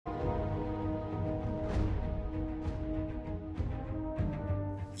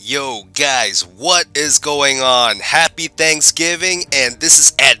Yo guys, what is going on? Happy Thanksgiving, and this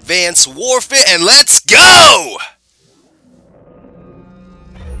is Advanced Warfare, and let's go!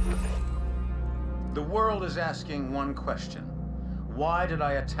 The world is asking one question. Why did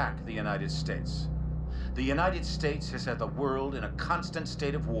I attack the United States? The United States has had the world in a constant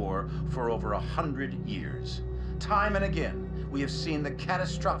state of war for over 100 years. Time and again, we have seen the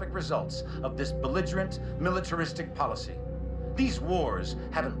catastrophic results of this belligerent, militaristic policy. These wars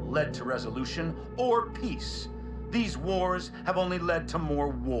haven't led to resolution or peace. These wars have only led to more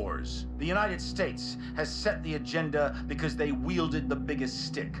wars. The United States has set the agenda because they wielded the biggest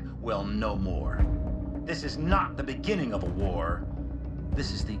stick. Well, no more. This is not the beginning of a war.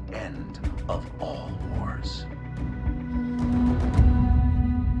 This is the end of all wars.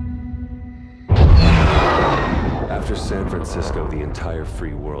 After San Francisco, the entire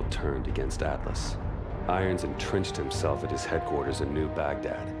free world turned against Atlas. Irons entrenched himself at his headquarters in New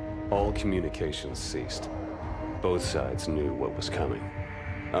Baghdad. All communications ceased. Both sides knew what was coming.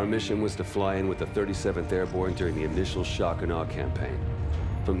 Our mission was to fly in with the 37th Airborne during the initial shock and awe campaign.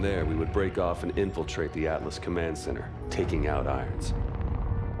 From there, we would break off and infiltrate the Atlas Command Center, taking out Irons.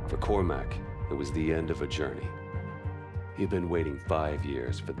 For Cormac, it was the end of a journey. He'd been waiting 5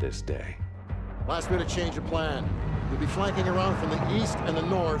 years for this day. Last minute change of plan. We'll be flanking around from the east and the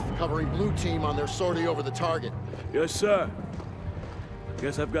north, covering blue team on their sortie over the target. Yes, sir.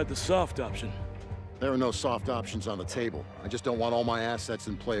 Guess I've got the soft option. There are no soft options on the table. I just don't want all my assets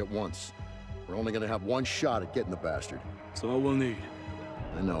in play at once. We're only gonna have one shot at getting the bastard. That's all we'll need.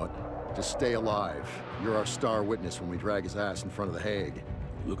 I know it. Just stay alive. You're our star witness when we drag his ass in front of the Hague.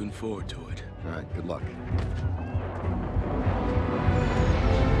 Looking forward to it. All right, good luck.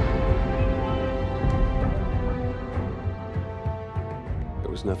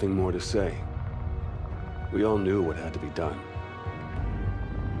 There was nothing more to say. We all knew what had to be done.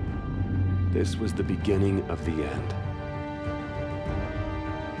 This was the beginning of the end.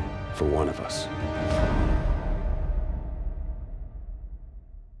 For one of us.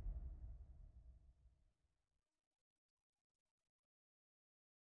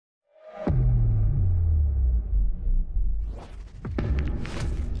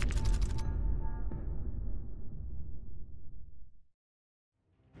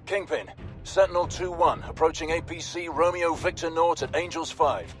 Kingpin, Sentinel 2-1, approaching APC Romeo Victor Nort at Angels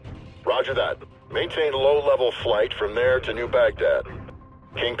 5. Roger that. Maintain low-level flight from there to New Baghdad.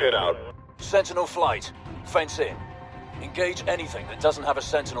 Kingpin out. Sentinel flight, fence in. Engage anything that doesn't have a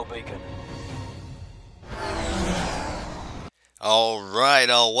Sentinel beacon. Alright,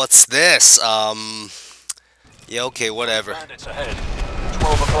 what's this? Yeah, okay, whatever. Bandits ahead.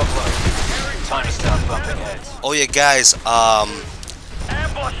 12 o'clock low. Time to start bumping heads. Oh yeah, guys,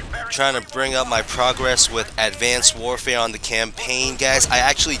 trying to bring up my progress with Advanced Warfare on the campaign, guys. I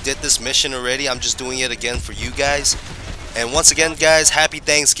actually did this mission already. I'm just doing it again for you guys. And once again, guys, happy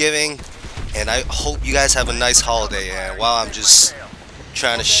Thanksgiving, and I hope you guys have a nice holiday. And while I'm just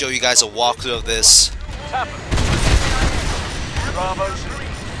trying to show you guys a walkthrough of this.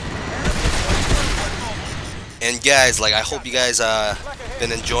 And guys, like, I hope you guys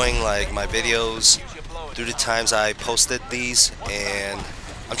been enjoying like my videos through the times I posted these, and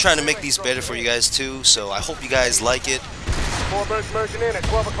I'm trying to make these better for you guys too, so I hope you guys like it. Four birds merging in at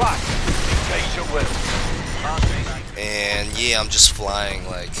 12 o'clock. Engage your will. And yeah, I'm just flying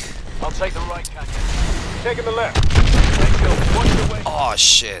like... I'll take the right canyon. Taking the left. Oh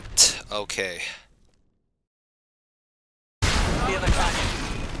shit. Okay. In the canyon.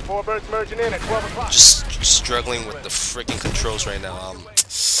 Four birds merging in at 12 o'clock. Just struggling with the freaking controls right now.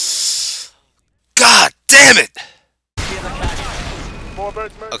 God damn it! In the canyon. Four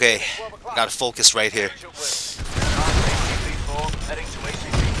birds merging Okay, in at 12 o'clock. gotta focus right here. Heading to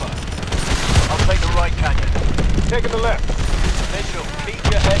ACP5. I'll take the right canyon. Taking the left. Mitchell, keep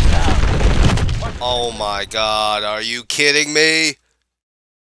your head down. Oh my god, are you kidding me? In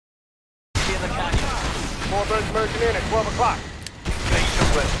the canyon. Four birds merging in at 12 o'clock. Engage your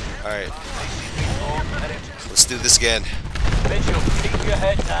will. Alright, ACP4, heading to... let's do this again. Mitchell, keep your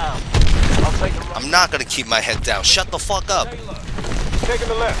head down. I'll take the right. I'm not gonna keep my head down. Shut the fuck up. Taking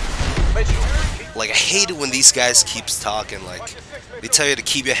the left. Mitchell, keep... Like, I hate it when these guys keeps talking. Like, they tell you to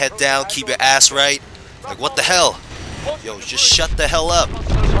keep your head down, keep your ass right. Like, what the hell? Yo, just shut the hell up.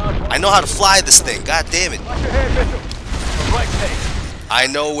 I know how to fly this thing. God damn it. Watch your head, Mitchell. Right take. I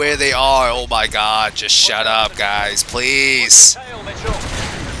know where they are. Oh my god, just shut up, guys. Please. Tail, Mitchell.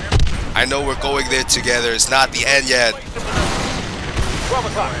 I know we're going there together. It's not the end yet. 12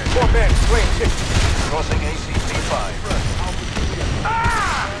 o'clock. Four men, swing, shift. Crossing ACP5.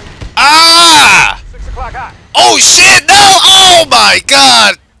 Ah! 6 o'clock high. Oh shit, no! Oh my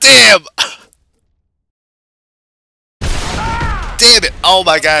god! Damn! Damn it! Oh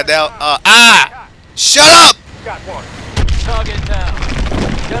my god, now, shut up! Got one. Target down.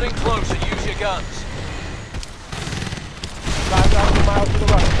 Getting closer, use your guns. 5,000 miles to the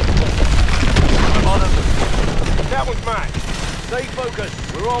right. I'm on him. That one's mine. Stay focused.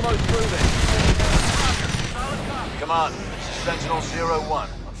 We're almost through this. Come on. This is Sentinel 01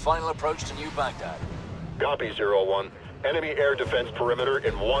 on final approach to New Baghdad. Copy, 01. Enemy air defense perimeter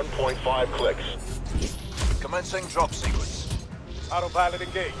in 1.5 clicks. Commencing drop sequence. Autopilot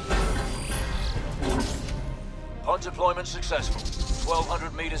engaged. Pod deployment successful.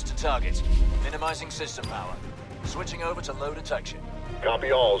 1,200 meters to target. Minimizing system power. Switching over to low detection.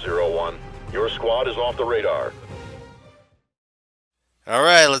 Copy all, 01. Your squad is off the radar.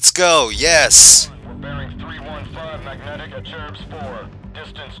 Alright, let's go. Yes. We're bearing 315 magnetic at Cherubs 4.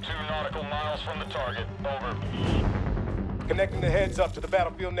 Distance 2 nautical miles from the target. Over. Connecting the heads up to the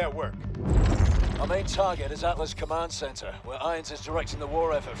battlefield network. Our main target is Atlas Command Center, where Irons is directing the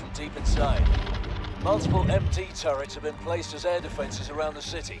war effort from deep inside. Multiple MD turrets have been placed as air defenses around the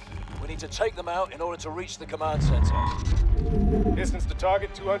city. We need to take them out in order to reach the command center. Distance to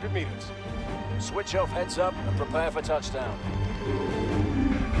target 200 meters. Switch off heads up and prepare for touchdown.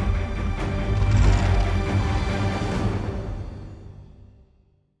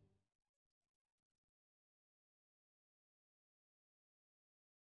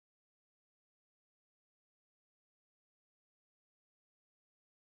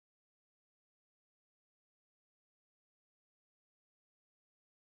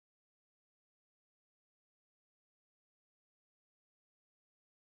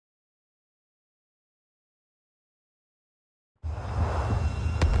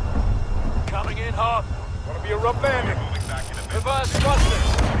 Coming in hot. Gonna be a rough landing. Reverse thrusters.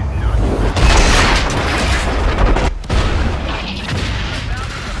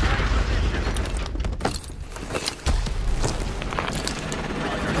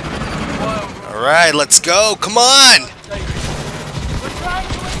 Alright, let's go. Come on! We're trying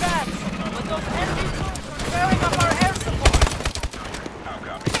to advance, but those enemy troops are tearing up our air support.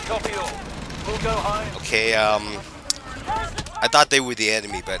 Copy all. We'll go high. Okay, I thought they were the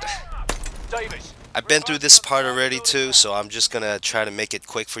enemy, but Davis. I've been through this part already too, so I'm just gonna try to make it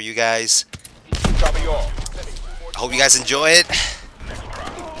quick for you guys. Copy all. I hope you guys enjoy it.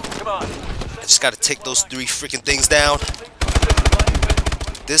 Come on. I just gotta take those 3 freaking things down.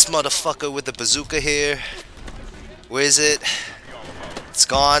 This motherfucker with the bazooka here. Where is it? It's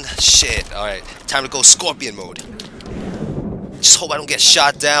gone. Shit. Alright, time to go Scorpion mode. Just hope I don't get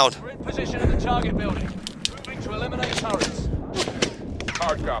shot down. We're in position at the target building. Moving to eliminate turrets.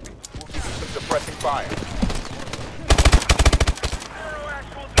 Hard copy. We'll give you some suppressing fire.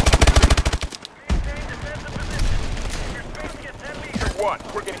 One,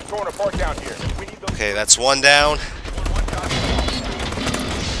 we're getting torn apart down here. We need those. Okay, that's 1 down.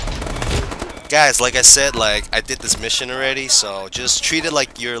 Guys, like I said, I did this mission already, so just treat it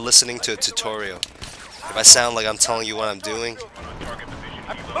like you're listening to a tutorial. If I sound like I'm telling you what I'm doing.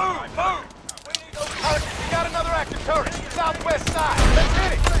 Move! Move! We got another active turret. Southwest side. Let's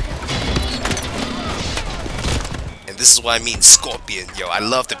hit it. And this is what I mean, Scorpion. Yo, I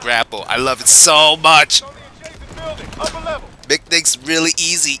love the grapple. I love it so much. Building. Upper level. Make things really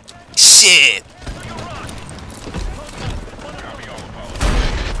easy. Shit.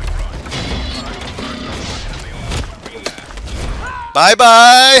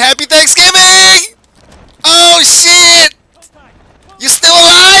 Bye-bye. Happy Thanksgiving! Oh, shit! You still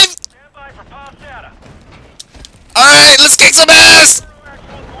alive? Alright, let's kick some ass!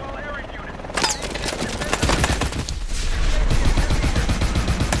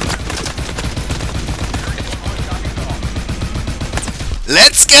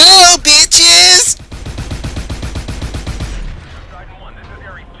 Let's go, bitches!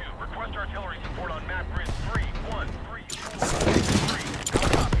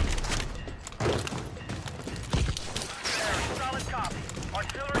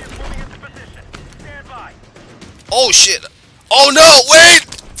 Oh shit! Oh no! Wait!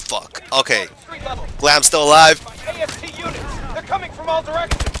 Fuck. Okay. Glad I'm still alive. AFT units. They're coming from all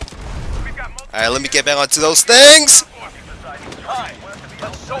directions. Alright, let me get back onto those things. Hi.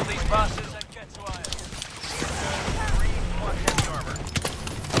 Let's solve these bastards and get to Iron.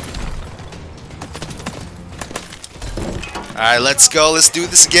 Alright, let's go. Let's do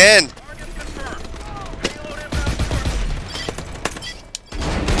this again.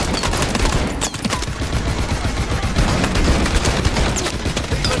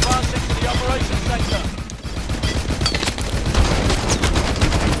 Advancing to the operations center.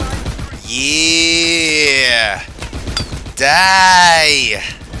 Yeah. Die.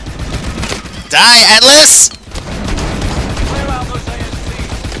 Die, Atlas! Clear out those ASTs.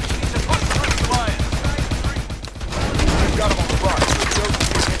 We need to push through to Irons. We've got him on the run. Those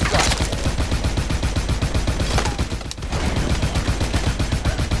are inside.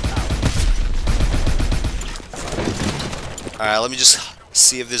 Alright, let me just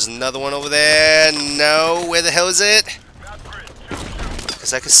see if there's another one over there. No, where the hell is it?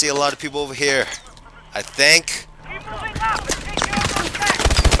 Because I can see a lot of people over here. I think. Keep moving up and take care of those tanks.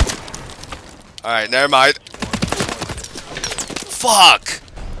 Alright, never mind. Fuck!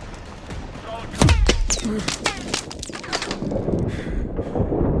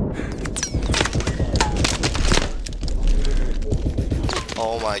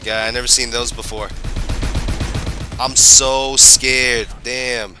 Oh my god, I never seen those before. I'm so scared.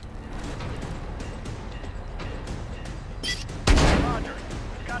 Damn. Roger.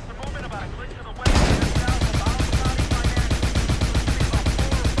 Got some movement about a click to the west and south of Al-Saudi Financial.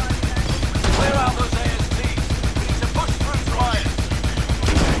 Clear out those ASTs. We need to push through to Irons.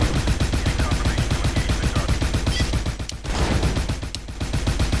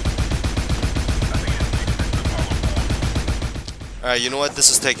 Alright, you know what? This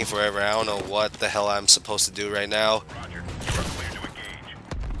is taking forever. I don't know what the hell I'm supposed to do right now.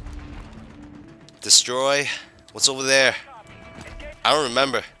 Destroy? What's over there? I don't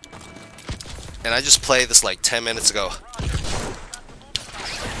remember. And I just played this like 10 minutes ago.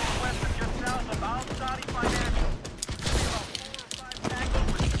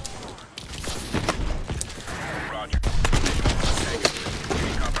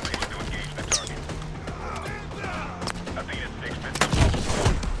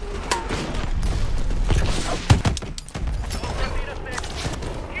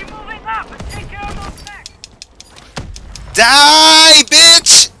 Keep moving up and take care of those tanks. Die,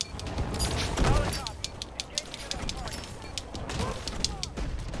 bitch!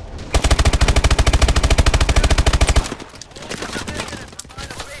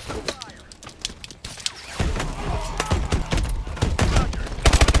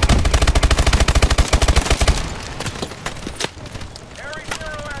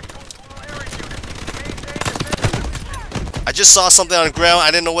 I just saw something on the ground.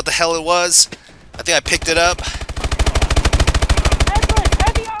 I didn't know what the hell it was. I think I picked it up. Edward,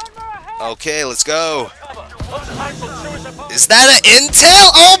 heavy armor ahead. Okay, let's go. Cover. Those tanks will chew us apart. Is that an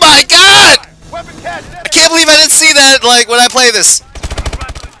intel? Oh my god! Weapon cache. I can't believe I didn't see that, like, when I play this.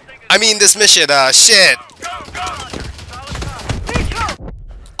 I mean, this mission, shit.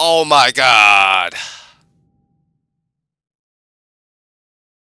 Oh my god.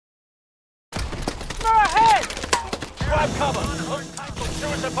 Armor ahead. Grab cover. Those tanks will chew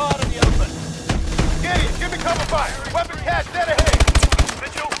us apart in the open. Gideon, give me cover fire. Weapon cache dead ahead.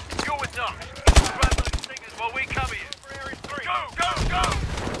 Mitchell, you're with Knox. Grab those things while we cover you. Go, go, go!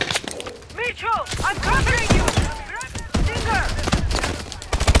 Mitchell, I'm covering you. Stinger.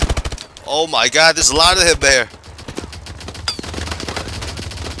 Oh my god, there's a lot of him there.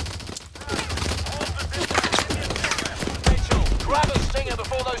 Mitchell, grab a stinger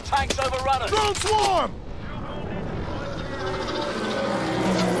before those tanks overrun us. Drone swarm!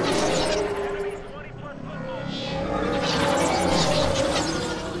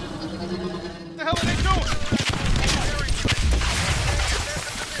 What the hell are they doing?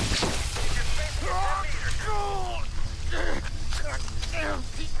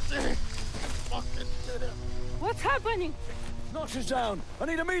 What's happening? Knox is down. I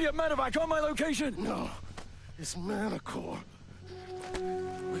need immediate medevac on my location. No, it's Manicore.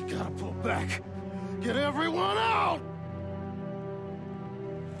 We gotta pull back. Get everyone out!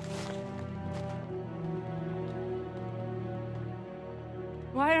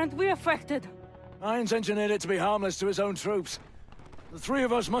 Why aren't we affected? Irons engineered it to be harmless to his own troops. The three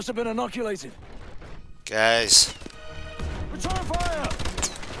of us must have been inoculated. Guys. Return fire!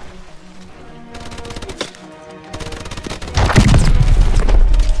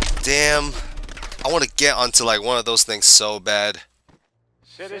 Damn. I want to get onto like one of those things so bad.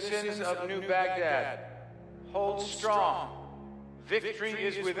 Citizens of New Baghdad, hold strong. Victory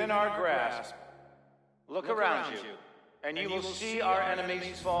is within our grasp. Look around you, and you will see our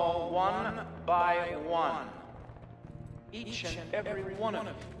enemies fall one by one. Each and every one of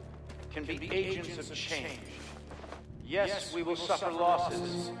you can be agents of change. Yes, we will suffer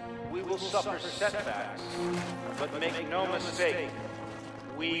losses. We will suffer setbacks. But make no mistake,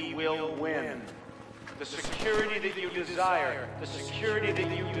 we will win. The security that you desire, the security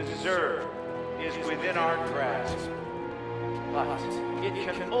that you deserve, is within our grasp. But it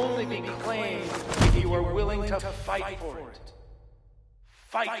can only be claimed if you are willing to fight for it.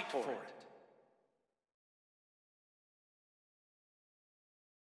 Fight for it.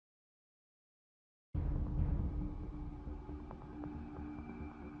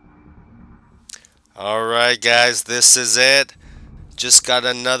 Alright guys, this is it. Just got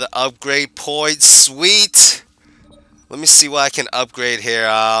another upgrade point. Sweet. Let me see what I can upgrade here.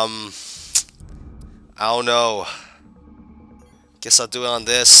 I don't know. Guess I'll do it on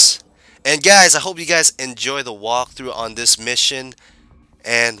this. And guys, I hope you guys enjoy the walkthrough on this mission.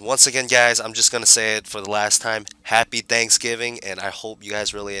 And once again guys, I'm just gonna say it for the last time. Happy Thanksgiving, and I hope you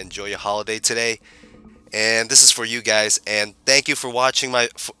guys really enjoy your holiday today. And this is for you guys. And thank you for watching my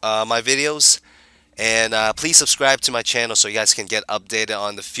videos. And please subscribe to my channel so you guys can get updated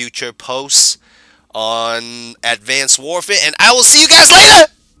on the future posts on Advanced Warfare. And I will see you guys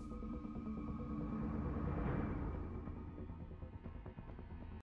later!